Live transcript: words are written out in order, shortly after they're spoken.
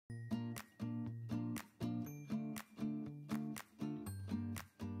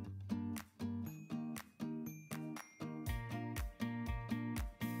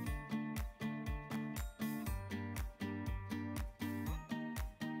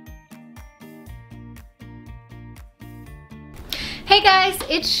Hey guys,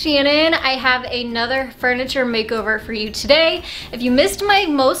 it's Shannon. I have another furniture makeover for you today. If you missed my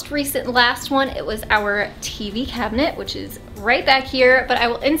most recent last one, it was our TV cabinet, which is right back here, but I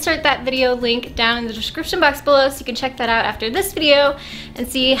will insert that video link down in the description box below so you can check that out after this video and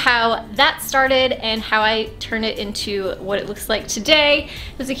see how that started and how I turned it into what it looks like today.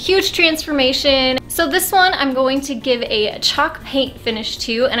 It was a huge transformation. So this one I'm going to give a chalk paint finish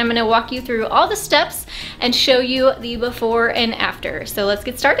to, and I'm going to walk you through all the steps and show you the before and after. So let's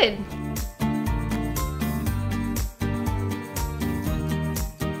get started.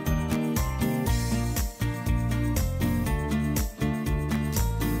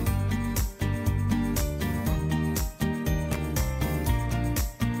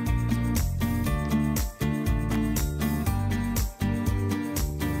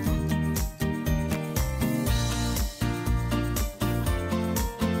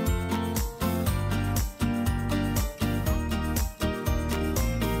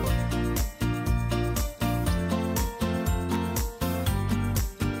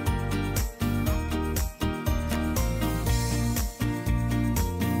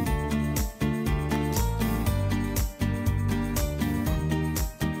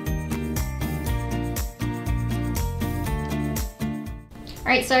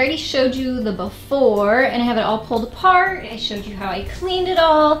 Alright, so I already showed you the before and I have it all pulled apart. I showed you how I cleaned it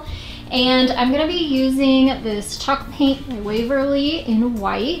all. And I'm going to be using this chalk paint by Waverly in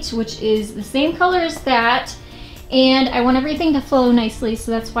white, which is the same color as that. And I want everything to flow nicely,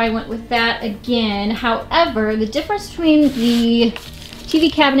 so that's why I went with that again. However, the difference between the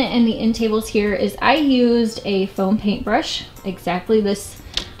TV cabinet and the end tables here is I used a foam paintbrush, exactly this,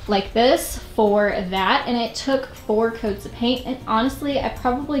 like this, for that, and it took 4 coats of paint, and honestly I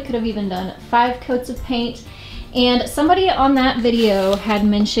probably could have even done 5 coats of paint. And somebody on that video had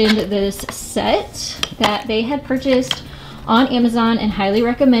mentioned this set that they had purchased on Amazon and highly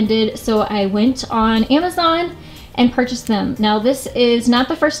recommended, so I went on Amazon and purchased them. Now this is not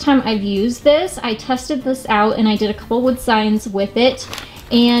the first time I've used this. I tested this out and I did a couple wood signs with it,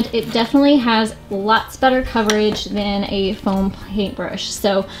 and it definitely has lots better coverage than a foam paintbrush.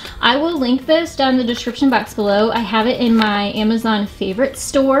 So I will link this down in the description box below. I have it in my Amazon favorite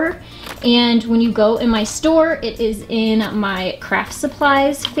store, and when you go in my store, it is in my craft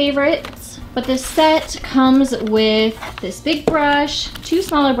supplies favorites. But this set comes with this big brush, 2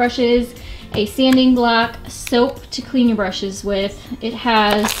 smaller brushes, a sanding block, soap to clean your brushes with. It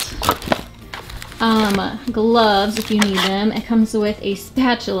has gloves if you need them. It comes with a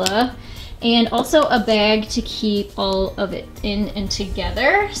spatula and also a bag to keep all of it in and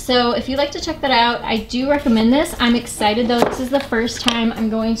together. So if you'd like to check that out, I do recommend this. I'm excited though. This is the first time I'm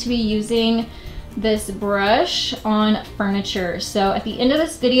going to be using this brush on furniture. So at the end of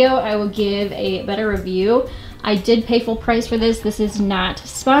this video, I will give a better review. I did pay full price for this. This is not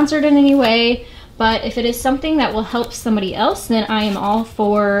sponsored in any way, but if it is something that will help somebody else, then I am all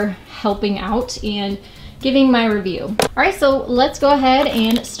for helping out and giving my review. All right, so let's go ahead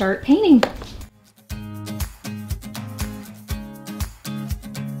and start painting.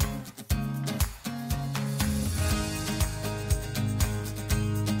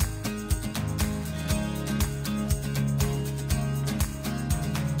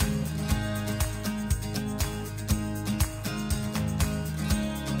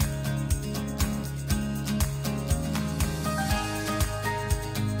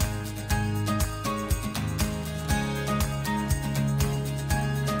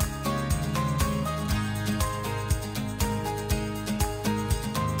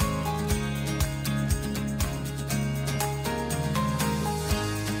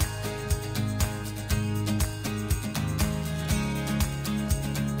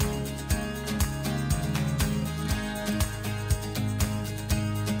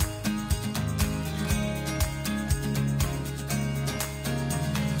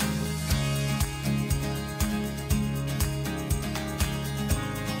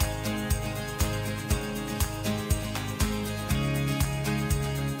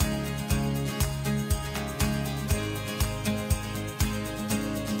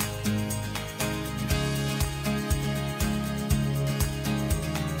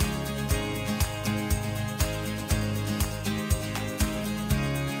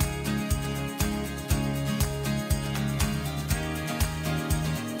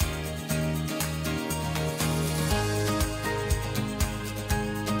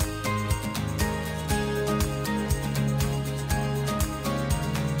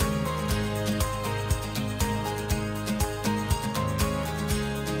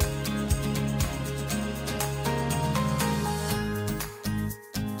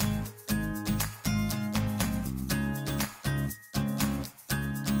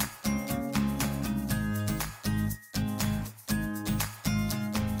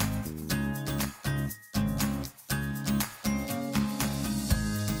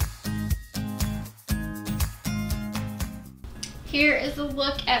 Here is a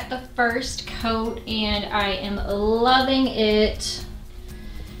look at the first coat, and I am loving it.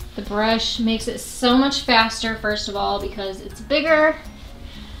 The brush makes it so much faster, first of all, because it's bigger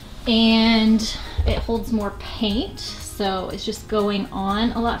and it holds more paint, so it's just going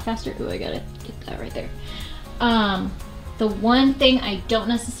on a lot faster. Ooh, I gotta get that right there. The one thing I don't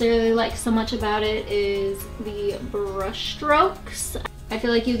necessarily like so much about it is the brush strokes. I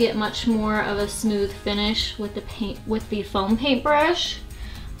feel like you get much more of a smooth finish with the foam paintbrush,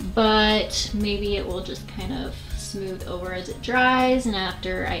 but maybe it will just kind of smooth over as it dries. And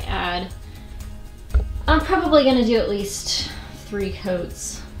after I add, I'm probably gonna do at least 3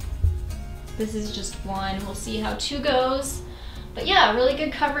 coats. This is just one. We'll see how 2 goes. But yeah, really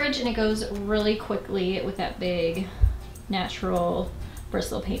good coverage, and it goes really quickly with that big natural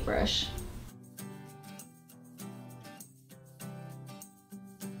bristle paintbrush.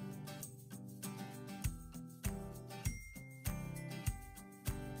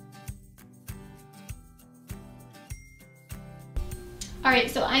 All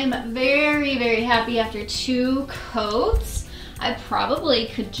right, so I am very, very happy after 2 coats. I probably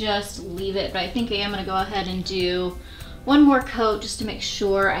could just leave it, but I think I am gonna go ahead and do 1 more coat just to make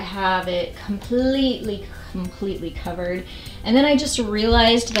sure I have it completely covered. And then I just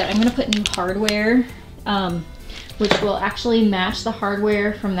realized that I'm gonna put new hardware, which will actually match the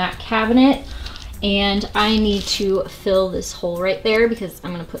hardware from that cabinet. And I need to fill this hole right there because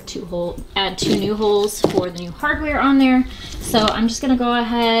I'm gonna put add 2 new holes for the new hardware on there. So I'm just gonna go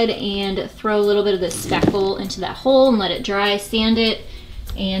ahead and throw a little bit of this spackle into that hole and let it dry, sand it,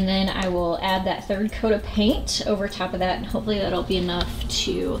 and then I will add that 3rd coat of paint over top of that, and hopefully that'll be enough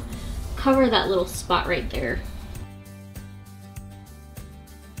to cover that little spot right there.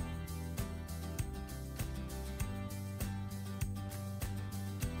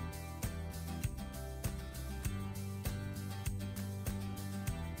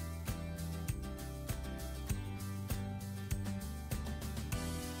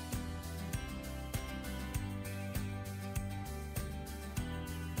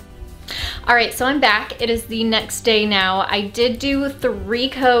 All right, so I'm back. It is the next day now. I did do 3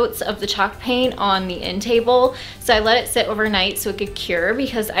 coats of the chalk paint on the end table, so I let it sit overnight so it could cure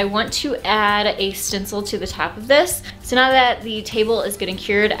because I want to add a stencil to the top of this. So now that the table is getting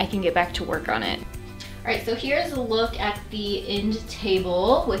cured, I can get back to work on it. All right, so here's a look at the end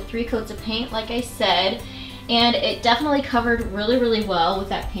table with 3 coats of paint, like I said, and it definitely covered really, really well with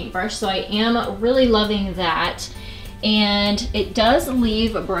that paintbrush, so I am really loving that. And it does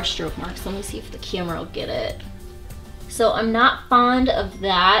leave brush stroke marks. Let me see if the camera will get it. So I'm not fond of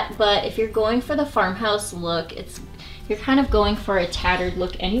that, but if you're going for the farmhouse look, you're kind of going for a tattered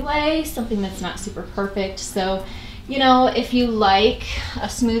look anyway, something that's not super perfect. So, you know, if you like a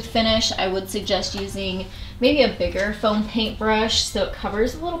smooth finish, I would suggest using maybe a bigger foam paintbrush so it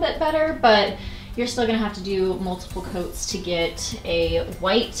covers a little bit better, but you're still gonna have to do multiple coats to get a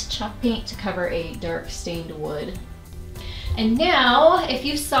white chalk paint to cover a dark stained wood. And now, if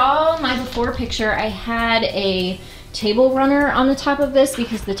you saw my before picture, I had a table runner on the top of this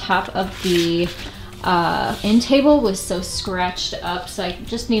because the top of the end table was so scratched up, so I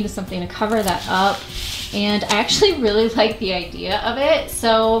just needed something to cover that up. And I actually really like the idea of it,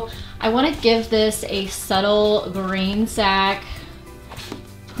 so I want to give this a subtle grain sack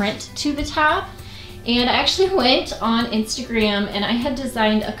print to the top. And I actually went on Instagram and I had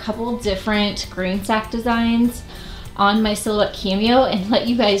designed a couple different grain sack designs on my Silhouette Cameo and let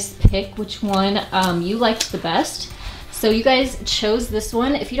you guys pick which one you liked the best. So you guys chose this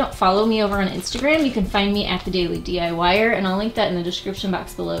one. If you don't follow me over on Instagram, you can find me at TheDailyDIYer, and I'll link that in the description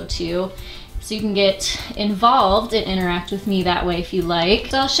box below too. So you can get involved and interact with me that way if you like.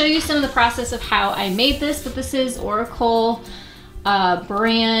 So I'll show you some of the process of how I made this, but this is Oracle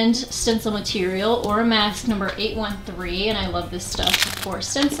brand stencil material, Aura Mask number 813, and I love this stuff for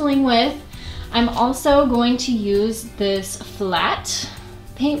stenciling with. I'm also going to use this flat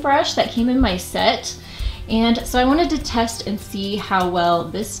paintbrush that came in my set, and so I wanted to test and see how well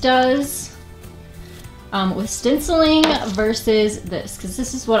this does with stenciling versus this, because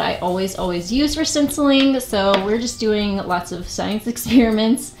this is what I always use for stenciling. So we're just doing lots of science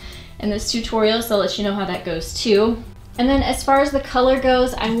experiments in this tutorial, so I'll let you know how that goes too. And then as far as the color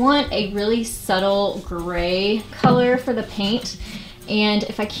goes, I want a really subtle gray color for the paint. And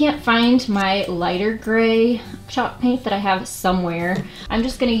if I can't find my lighter gray chalk paint that I have somewhere, I'm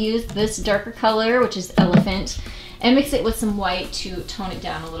just gonna use this darker color, which is Elephant, and mix it with some white to tone it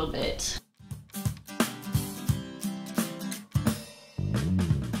down a little bit.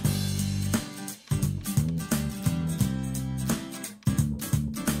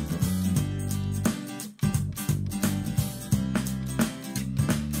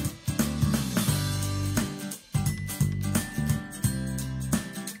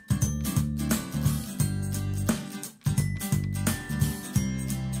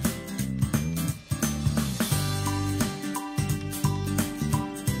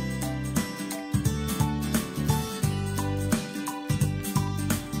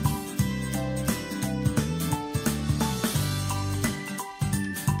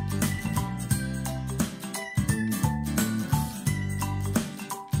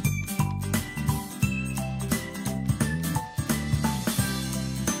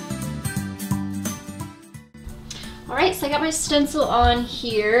 right, so I got my stencil on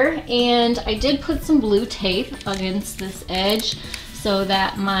here, and I did put some blue tape against this edge so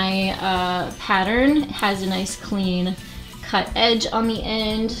that my pattern has a nice clean cut edge on the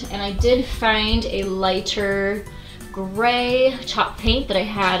end. And I did find a lighter gray chalk paint that I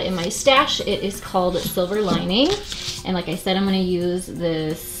had in my stash. It is called Silver Lining, and like I said, I'm going to use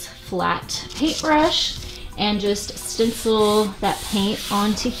this flat paintbrush and just stencil that paint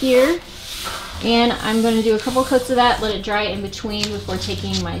onto here. And I'm going to do a couple coats of that, let it dry in between before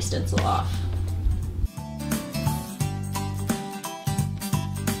taking my stencil off.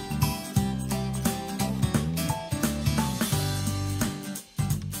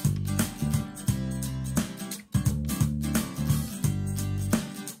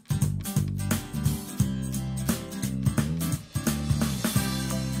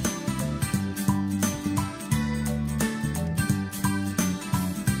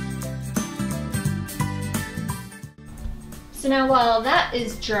 So now while that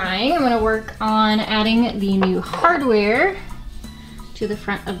is drying, I'm going to work on adding the new hardware to the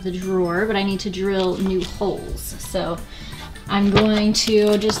front of the drawer, but I need to drill new holes. So I'm going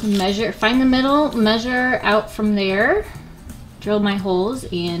to just measure, find the middle, measure out from there, drill my holes,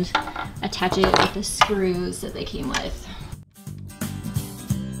 and attach it with the screws that they came with.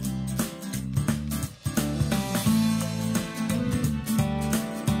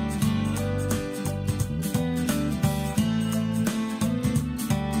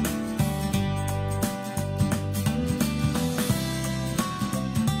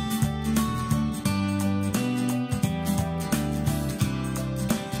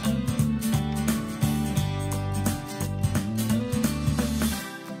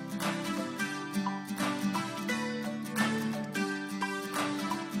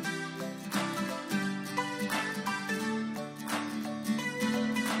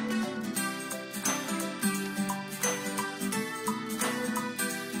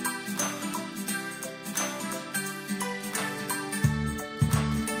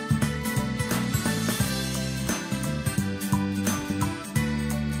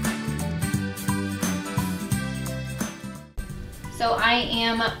 So I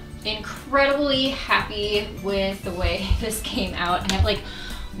am incredibly happy with the way this came out. I have like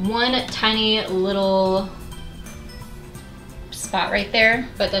one tiny little spot right there,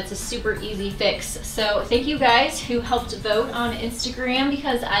 but that's a super easy fix. So thank you guys who helped vote on Instagram,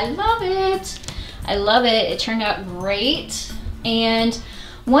 because I love it. I love it. It turned out great. And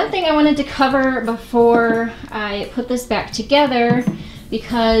one thing I wanted to cover before I put this back together,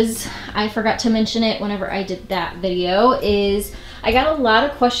 because I forgot to mention it whenever I did that video, is I got a lot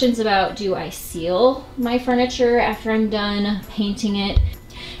of questions about, do I seal my furniture after I'm done painting it?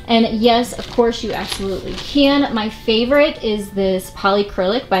 And yes, of course you absolutely can. My favorite is this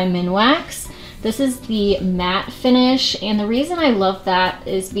polyacrylic by Minwax. This is the matte finish, and the reason I love that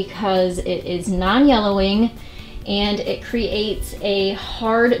is because it is non-yellowing and it creates a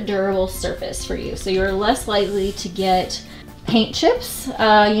hard, durable surface for you. So you're less likely to get paint chips,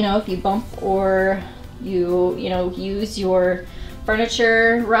 you know, if you bump or you use your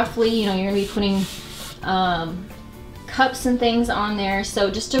furniture roughly, you know, you're gonna be putting cups and things on there. So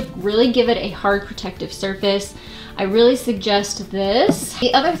just to really give it a hard protective surface, I really suggest this.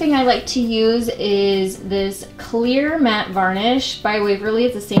 The other thing I like to use is this clear matte varnish by Waverly.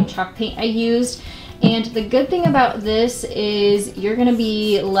 It's the same chalk paint I used. And the good thing about this is you're gonna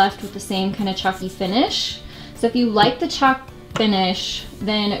be left with the same kind of chalky finish. So if you like the chalk finish,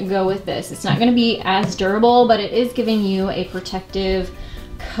 then go with this. It's not going to be as durable, but it is giving you a protective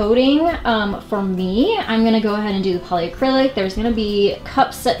coating. For me, I'm going to go ahead and do the polyacrylic. There's going to be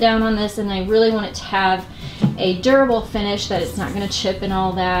cups set down on this, and I really want it to have a durable finish that it's not going to chip and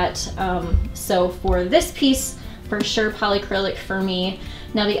all that. So for this piece, for sure polyacrylic for me.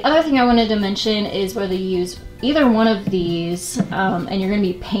 Now the other thing I wanted to mention is whether you use either one of these and you're going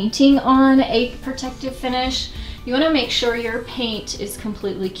to be painting on a protective finish, you want to make sure your paint is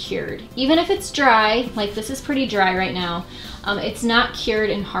completely cured. Even if it's dry, like this is pretty dry right now, it's not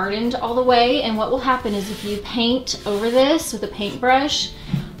cured and hardened all the way. And what will happen is if you paint over this with a paintbrush,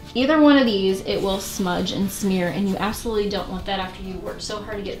 either one of these, it will smudge and smear, and you absolutely don't want that after you work so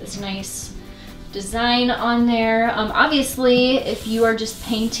hard to get this nice design on there. Obviously, if you are just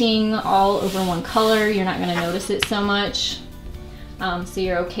painting all over one color, you're not going to notice it so much. So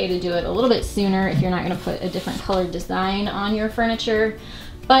you're okay to do it a little bit sooner if you're not going to put a different colored design on your furniture.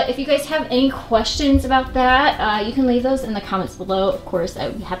 But if you guys have any questions about that, you can leave those in the comments below. Of course, I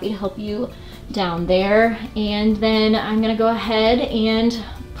would be happy to help you down there. And then I'm going to go ahead and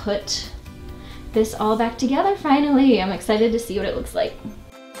put this all back together finally. I'm excited to see what it looks like.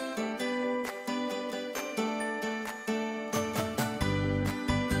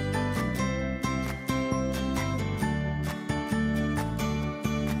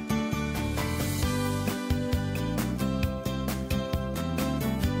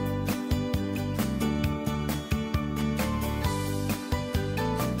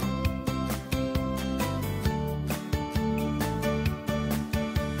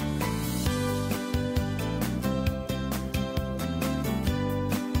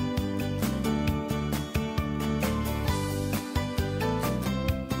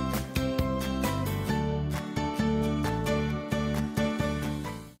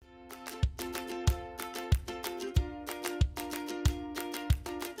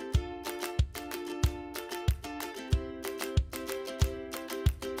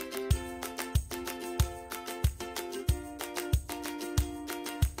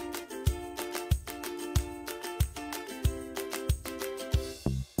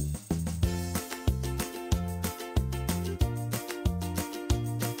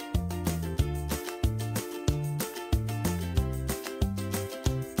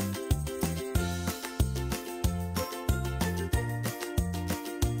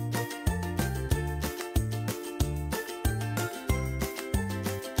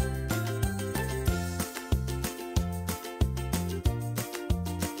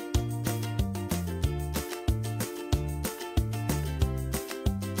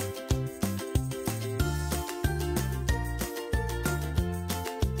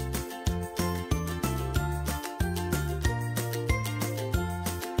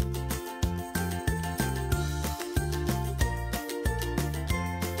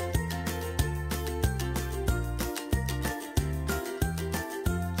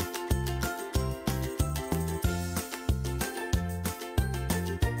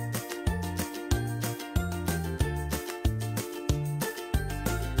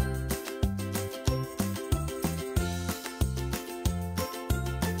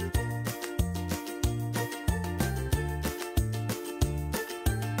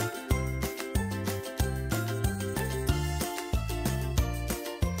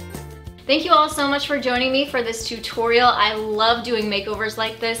 Thank you all so much for joining me for this tutorial. I love doing makeovers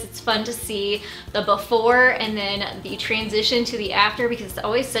like this. It's fun to see the before and then the transition to the after because it's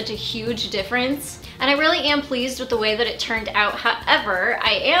always such a huge difference. And I really am pleased with the way that it turned out. However,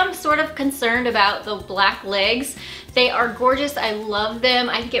 I am sort of concerned about the black legs. They are gorgeous, I love them.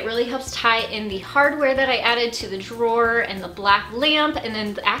 I think it really helps tie in the hardware that I added to the drawer and the black lamp and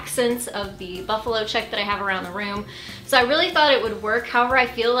then the accents of the buffalo check that I have around the room. So I really thought it would work. However, I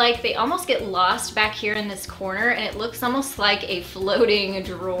feel like they almost get lost back here in this corner and it looks almost like a floating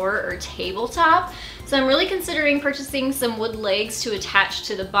drawer or tabletop. So I'm really considering purchasing some wood legs to attach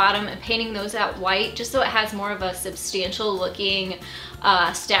to the bottom and painting those out white just so it has more of a substantial looking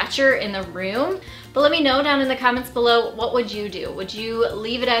stature in the room. But let me know down in the comments below, what would you do? Would you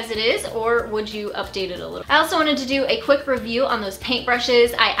leave it as it is or would you update it a little? I also wanted to do a quick review on those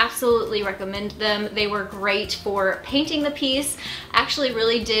paintbrushes. I absolutely recommend them. They were great for painting the piece. Actually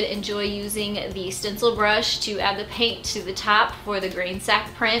really did enjoy using the stencil brush to add the paint to the top for the grain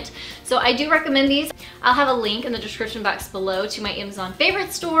sack print. So I do recommend these. I'll have a link in the description box below to my Amazon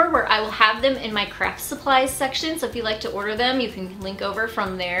favorite store where I will have them in my craft supplies section. So if you'd like to order them, you can link over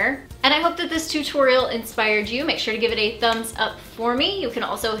from there. And I hope that this tutorial inspired you. Make sure to give it a thumbs up for me. You can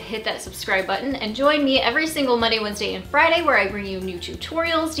also hit that subscribe button and join me every single Monday, Wednesday, and Friday where I bring you new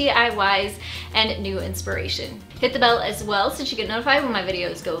tutorials, DIYs, and new inspiration. Hit the bell as well so you get notified when my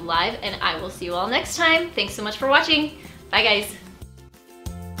videos go live, and I will see you all next time. Thanks so much for watching. Bye guys.